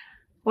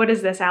 What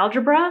is this,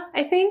 algebra,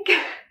 I think?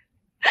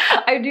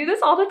 I do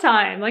this all the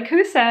time. Like,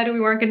 who said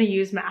we weren't gonna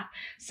use math?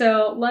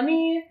 So let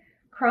me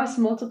cross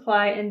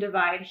multiply and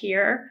divide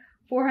here.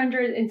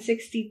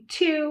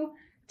 462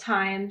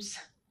 times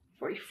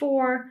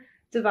 44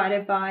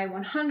 divided by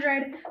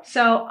 100.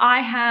 So I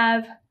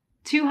have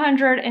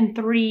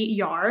 203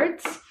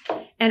 yards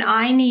and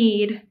I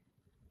need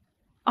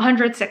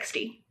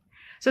 160.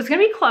 So it's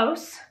gonna be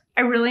close.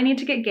 I really need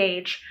to get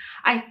gauge.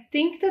 I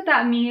think that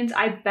that means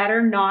I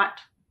better not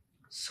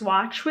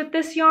swatch with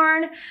this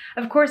yarn.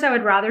 Of course, I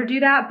would rather do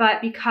that, but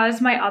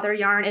because my other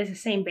yarn is the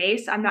same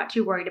base, I'm not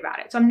too worried about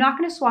it. So I'm not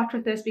gonna swatch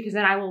with this because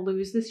then I will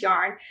lose this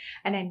yarn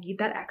and I need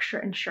that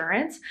extra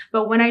insurance.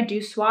 But when I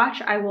do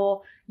swatch, I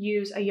will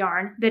use a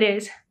yarn that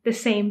is the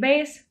same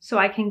base so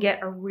I can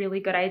get a really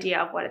good idea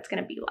of what it's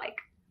gonna be like.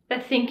 The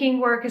thinking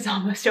work is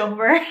almost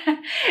over.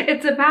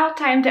 It's about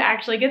time to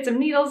actually get some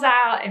needles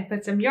out and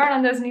put some yarn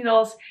on those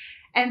needles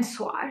and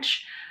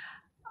swatch.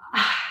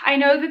 I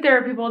know that there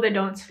are people that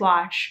don't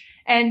swatch,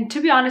 and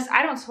to be honest,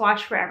 I don't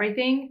swatch for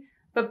everything,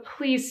 but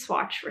please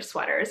swatch for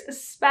sweaters,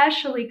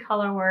 especially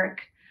color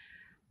work.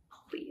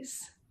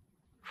 Please,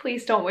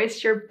 please don't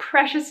waste your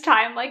precious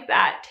time like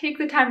that. Take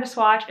the time to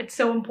swatch, it's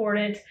so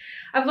important.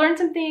 I've learned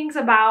some things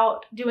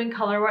about doing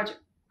color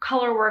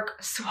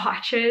work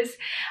swatches.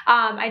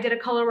 I did a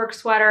color work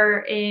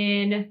sweater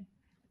in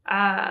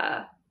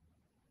the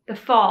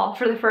fall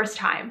for the first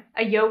time,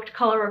 a yoked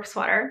color work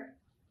sweater.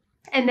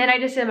 And then I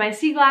just did my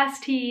sea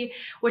glass tee,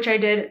 which I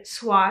did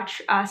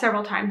swatch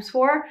several times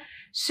for.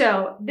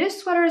 So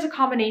this sweater is a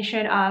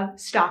combination of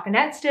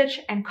stockinette stitch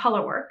and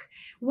color work.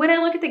 When I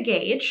look at the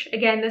gauge,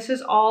 again, this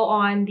is all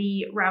on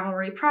the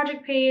Ravelry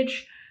project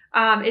page.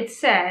 It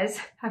says,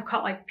 I've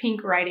got like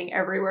pink writing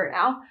everywhere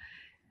now.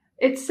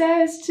 It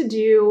says to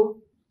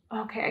do,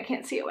 okay, I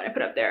can't see it when I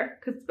put it up there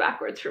because it's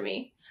backwards for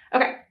me.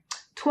 Okay,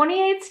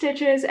 28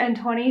 stitches and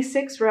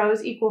 26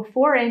 rows equal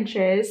 4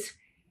 inches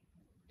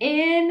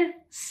in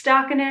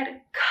stockinette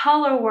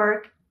color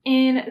work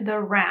in the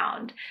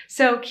round.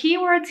 So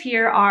keywords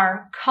here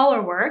are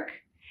color work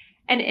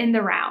and in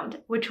the round,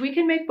 which we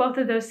can make both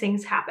of those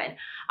things happen.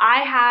 I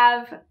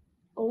have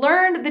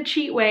learned the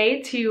cheat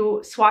way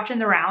to swatch in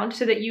the round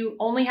so that you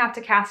only have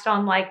to cast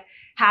on like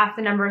half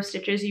the number of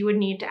stitches you would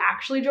need to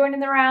actually join in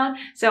the round.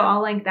 So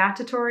I'll link that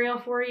tutorial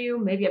for you,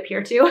 maybe up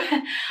here too.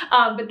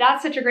 But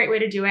that's such a great way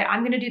to do it.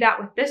 I'm gonna do that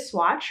with this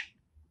swatch.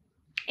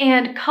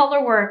 And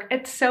color work,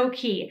 it's so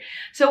key.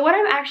 So what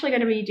I'm actually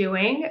gonna be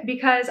doing,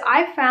 because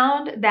I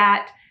found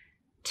that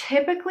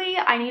typically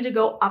I need to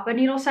go up a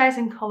needle size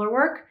in color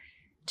work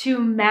to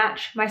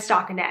match my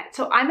stockinette.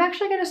 So I'm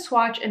actually gonna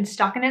swatch in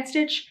stockinette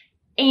stitch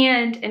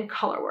and in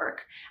color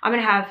work. I'm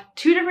gonna have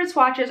 2 different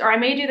swatches, or I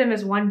may do them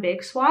as one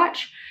big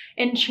swatch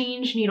and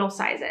change needle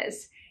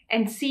sizes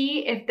and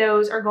see if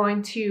those are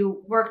going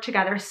to work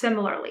together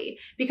similarly.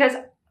 Because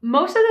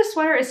most of the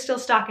sweater is still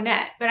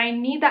stockinette, but I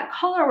need that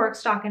color work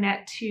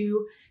stockinette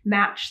to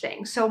match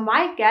things. So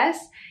my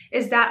guess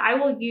is that I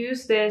will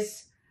use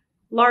this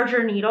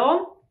larger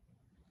needle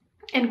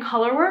in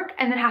color work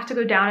and then have to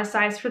go down a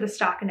size for the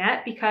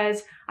stockinette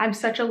because I'm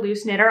such a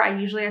loose knitter. I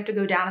usually have to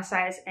go down a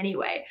size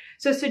anyway.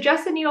 So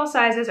suggested needle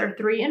sizes are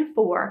 3 and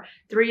 4.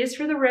 3 is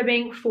for the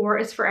ribbing, 4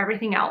 is for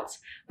everything else.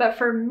 But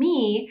for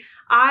me,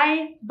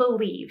 I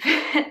believe,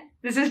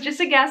 this is just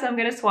a guess, I'm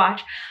gonna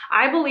swatch.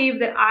 I believe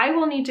that I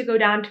will need to go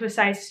down to a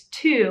size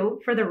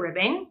 2 for the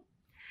ribbing,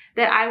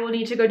 that I will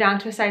need to go down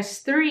to a size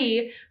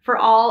 3 for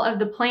all of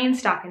the plain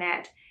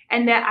stockinette,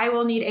 and that I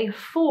will need a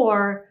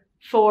 4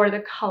 for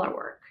the color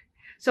work.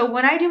 So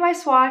when I do my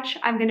swatch,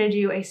 I'm gonna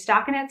do a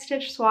stockinette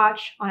stitch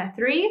swatch on a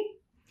 3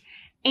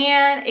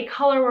 and a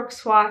color work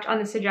swatch on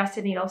the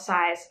suggested needle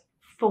size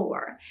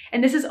 4.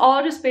 And this is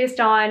all just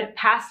based on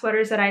past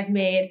sweaters that I've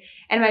made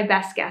and my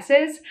best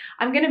guesses.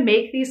 I'm gonna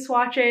make these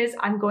swatches,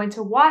 I'm going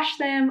to wash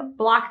them,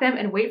 block them,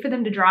 and wait for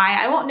them to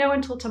dry. I won't know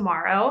until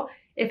tomorrow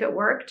if it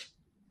worked.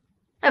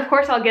 Of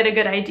course, I'll get a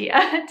good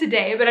idea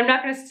today, but I'm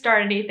not gonna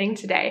start anything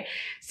today.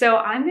 So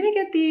I'm gonna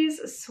get these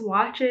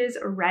swatches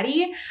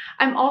ready.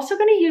 I'm also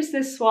gonna use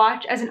this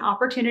swatch as an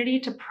opportunity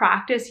to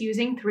practice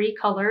using 3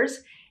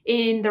 colors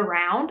in the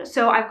round.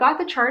 So I've got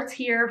the charts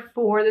here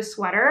for the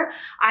sweater.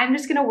 I'm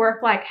just gonna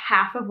work like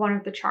half of one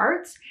of the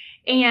charts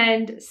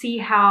and see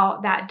how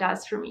that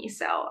does for me.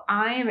 So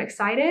I am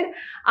excited.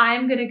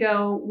 I'm gonna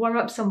go warm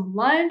up some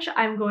lunch.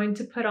 I'm going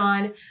to put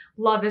on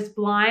Love is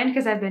Blind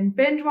because I've been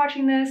binge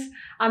watching this.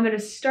 I'm gonna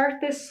start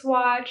this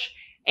swatch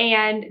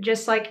and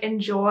just like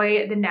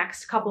enjoy the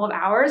next couple of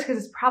hours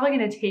because it's probably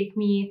gonna take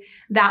me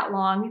that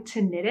long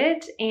to knit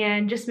it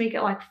and just make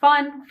it like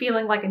fun,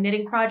 feeling like a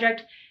knitting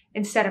project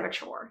instead of a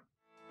chore.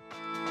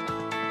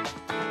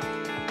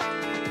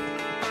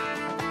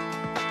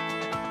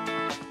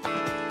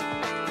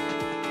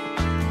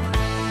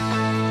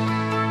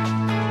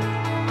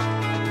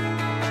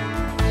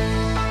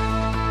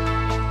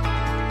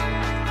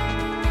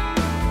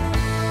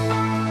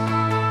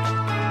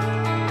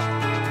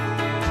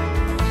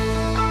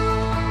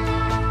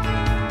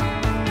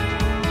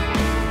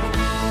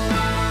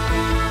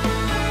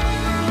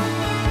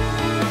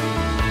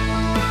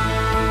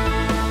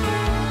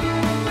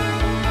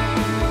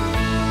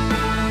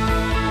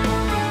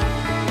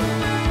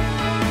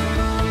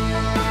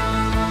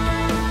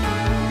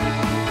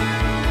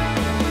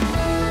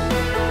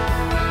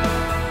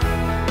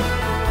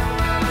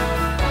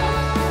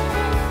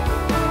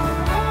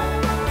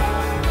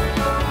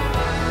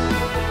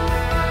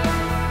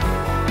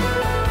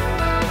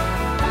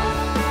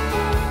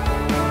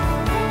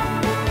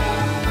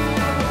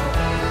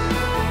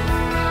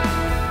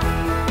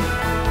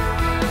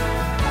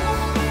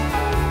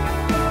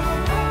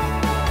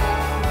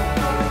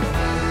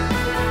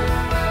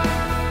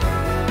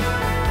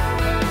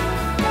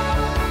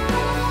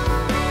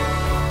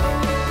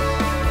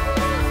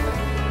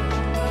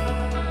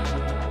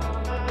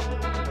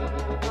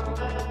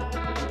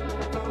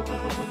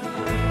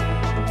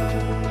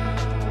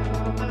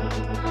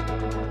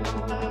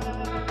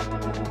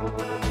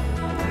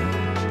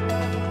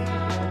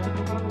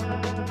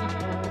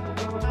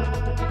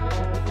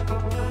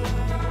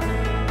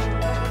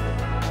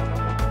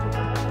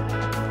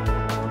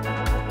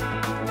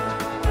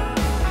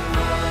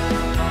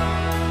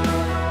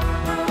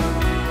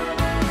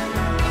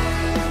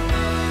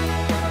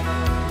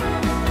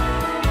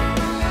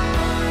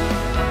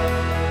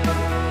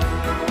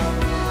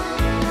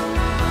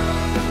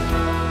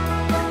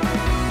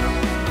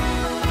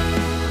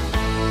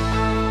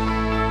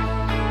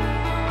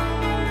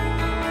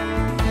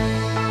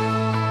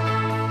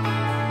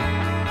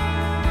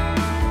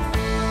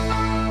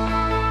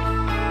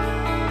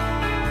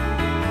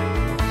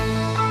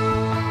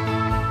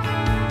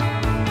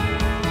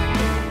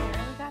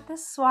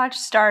 swatch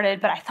started,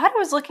 but I thought it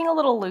was looking a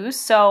little loose.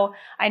 So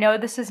I know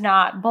this is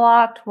not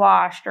blocked,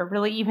 washed, or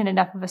really even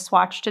enough of a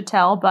swatch to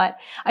tell, but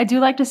I do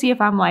like to see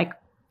if I'm like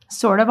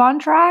sort of on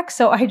track.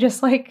 So I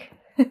just like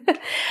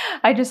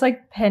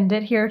pinned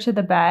it here to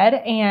the bed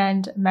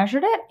and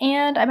measured it.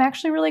 And I'm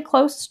actually really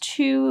close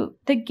to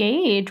the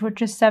gauge,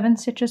 which is 7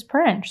 stitches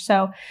per inch.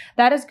 So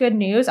that is good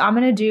news. I'm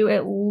going to do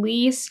at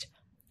least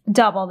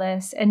double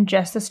this in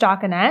just the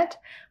stockinette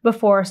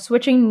before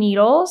switching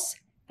needles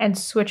and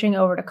switching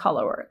over to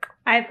color work.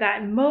 I've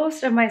got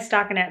most of my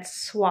stockinette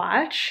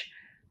swatch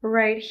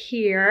right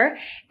here,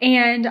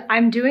 and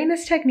I'm doing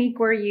this technique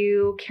where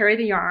you carry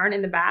the yarn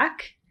in the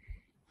back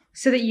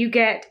so that you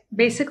get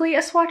basically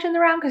a swatch in the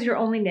round because you're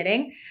only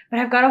knitting, but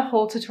I've got a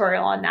whole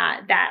tutorial on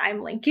that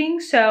I'm linking,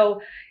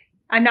 so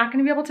I'm not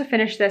going to be able to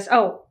finish this.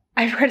 Oh,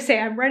 I forgot to say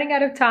I'm running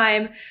out of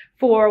time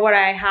for what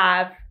I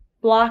have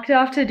blocked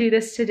off to do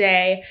this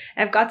today.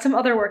 I've got some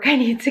other work I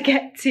need to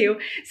get to,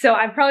 so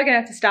I'm probably gonna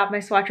have to stop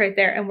my swatch right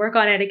there and work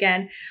on it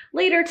again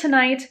later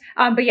tonight.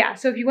 But yeah,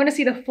 so if you want to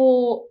see the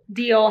full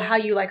deal, how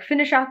you like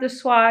finish out the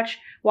swatch,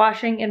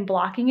 washing and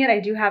blocking it, I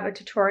do have a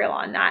tutorial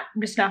on that.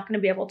 I'm just not going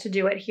to be able to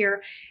do it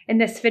here in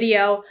this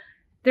video.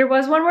 There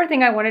was one more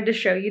thing I wanted to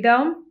show you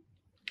though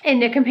in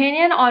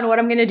knitCompanion on what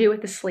I'm going to do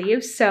with the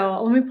sleeves.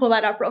 So let me pull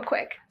that up real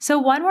quick. So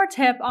one more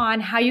tip on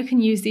how you can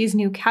use these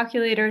new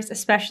calculators,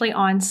 especially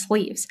on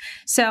sleeves.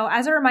 So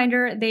as a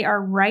reminder, they are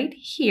right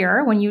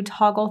here when you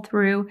toggle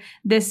through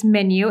this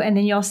menu, and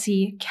then you'll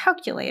see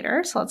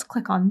calculator. So let's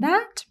click on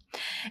that.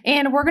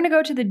 And we're going to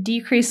go to the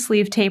decrease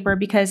sleeve taper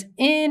because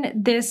in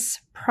this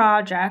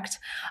project,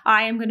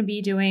 I am going to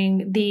be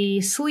doing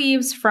the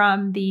sleeves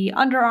from the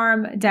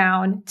underarm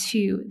down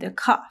to the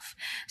cuff.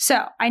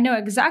 So I know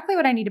exactly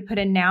what I need to put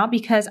in now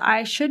because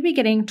I should be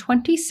getting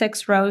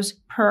 26 rows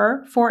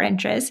per 4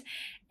 inches.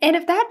 And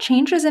if that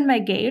changes in my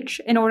gauge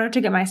in order to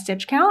get my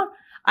stitch count,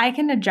 I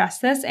can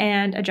adjust this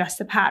and adjust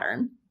the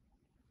pattern.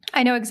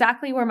 I know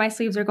exactly where my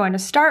sleeves are going to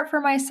start for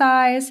my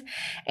size,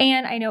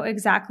 and I know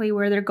exactly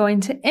where they're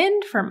going to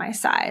end for my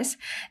size.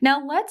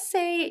 Now, let's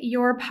say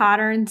your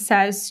pattern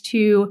says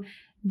to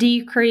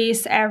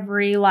decrease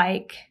every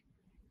like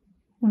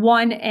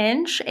 1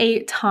 inch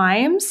 8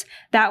 times.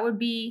 That would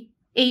be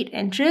 8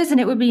 inches, and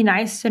it would be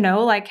nice to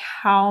know like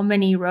how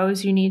many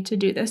rows you need to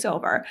do this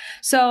over.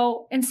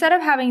 So instead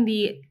of having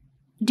the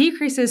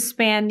decreases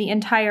span the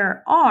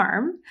entire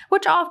arm,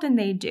 which often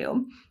they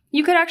do,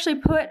 you could actually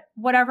put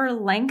whatever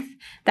length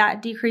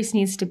that decrease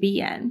needs to be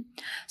in.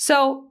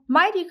 So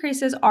my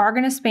decreases are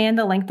going to span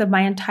the length of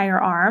my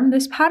entire arm.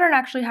 This pattern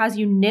actually has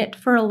you knit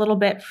for a little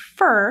bit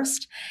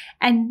first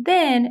and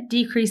then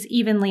decrease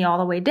evenly all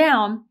the way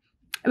down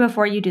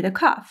before you do the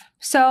cuff.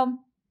 So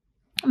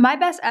my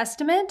best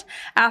estimate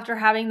after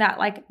having that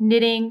like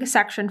knitting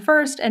section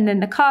first and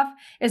then the cuff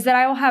is that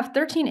I will have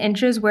 13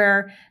 inches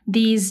where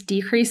these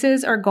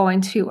decreases are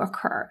going to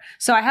occur.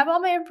 So I have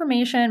all my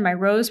information, my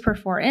rows per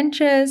 4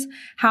 inches,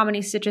 how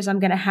many stitches I'm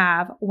going to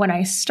have when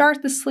I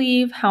start the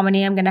sleeve, how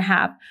many I'm going to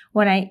have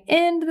when I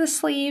end the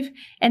sleeve,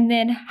 and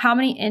then how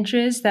many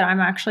inches that I'm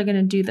actually going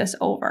to do this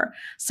over.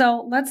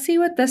 So let's see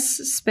what this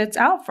spits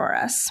out for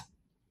us.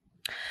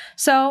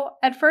 So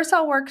at first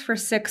I'll work for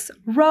 6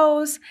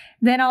 rows,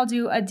 then I'll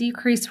do a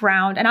decrease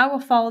round, and I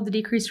will follow the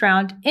decrease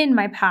round in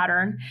my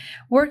pattern,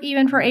 work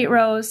even for 8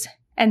 rows,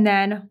 and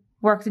then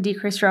work the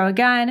decrease row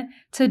again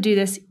to do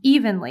this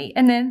evenly,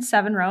 and then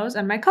 7 rows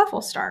and my cuff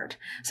will start.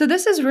 So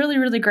this is really,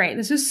 really great.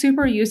 This is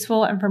super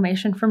useful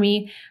information for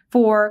me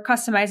for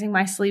customizing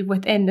my sleeve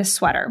within this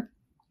sweater.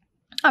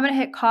 I'm going to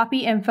hit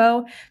copy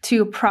info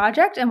to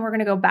project, and we're going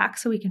to go back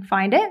so we can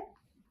find it.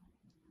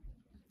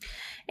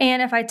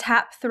 And if I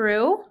tap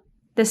through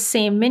the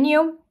same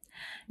menu,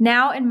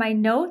 now in my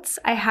notes,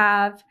 I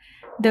have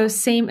those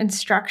same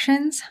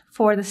instructions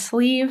for the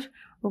sleeve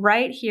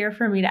right here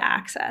for me to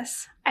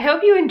access. I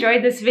hope you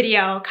enjoyed this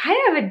video, kind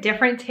of a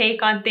different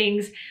take on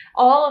things,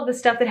 all of the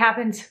stuff that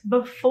happens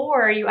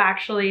before you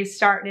actually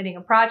start knitting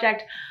a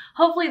project.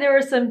 Hopefully there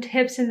were some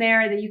tips in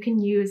there that you can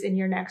use in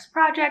your next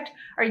project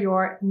or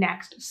your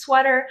next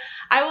sweater.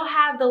 I will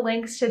have the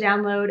links to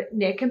download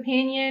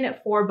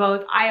knitCompanion for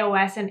both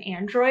iOS and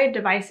Android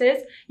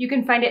devices. You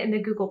can find it in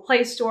the Google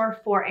Play Store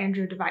for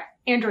Android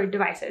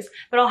devices,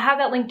 but I'll have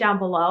that link down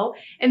below.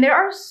 And there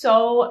are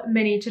so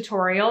many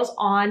tutorials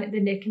on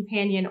the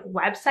knitCompanion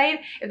website.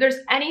 If there's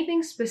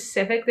anything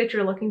specific that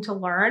you're looking to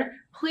learn,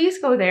 please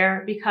go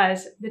there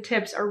because the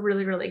tips are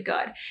really, really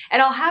good.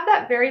 And I'll have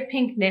that very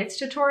pink knits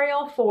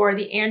tutorial for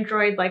the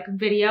Android like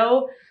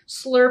video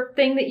slurp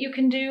thing that you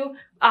can do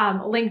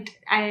linked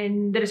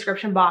in the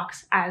description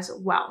box as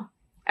well.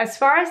 As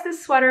far as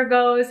this sweater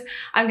goes,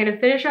 I'm going to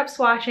finish up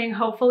swatching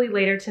hopefully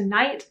later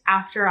tonight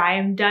after I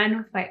am done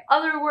with my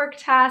other work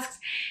tasks.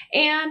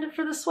 And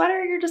for the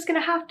sweater, you're just going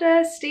to have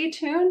to stay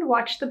tuned,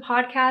 watch the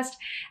podcast,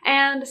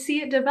 and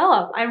see it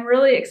develop. I'm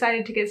really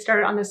excited to get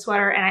started on this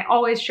sweater, and I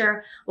always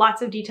share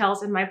lots of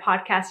details in my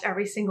podcast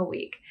every single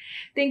week.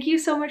 Thank you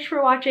so much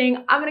for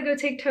watching. I'm going to go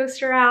take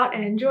Toaster out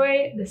and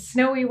enjoy the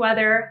snowy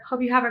weather.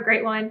 Hope you have a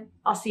great one.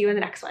 I'll see you in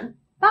the next one.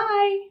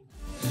 Bye!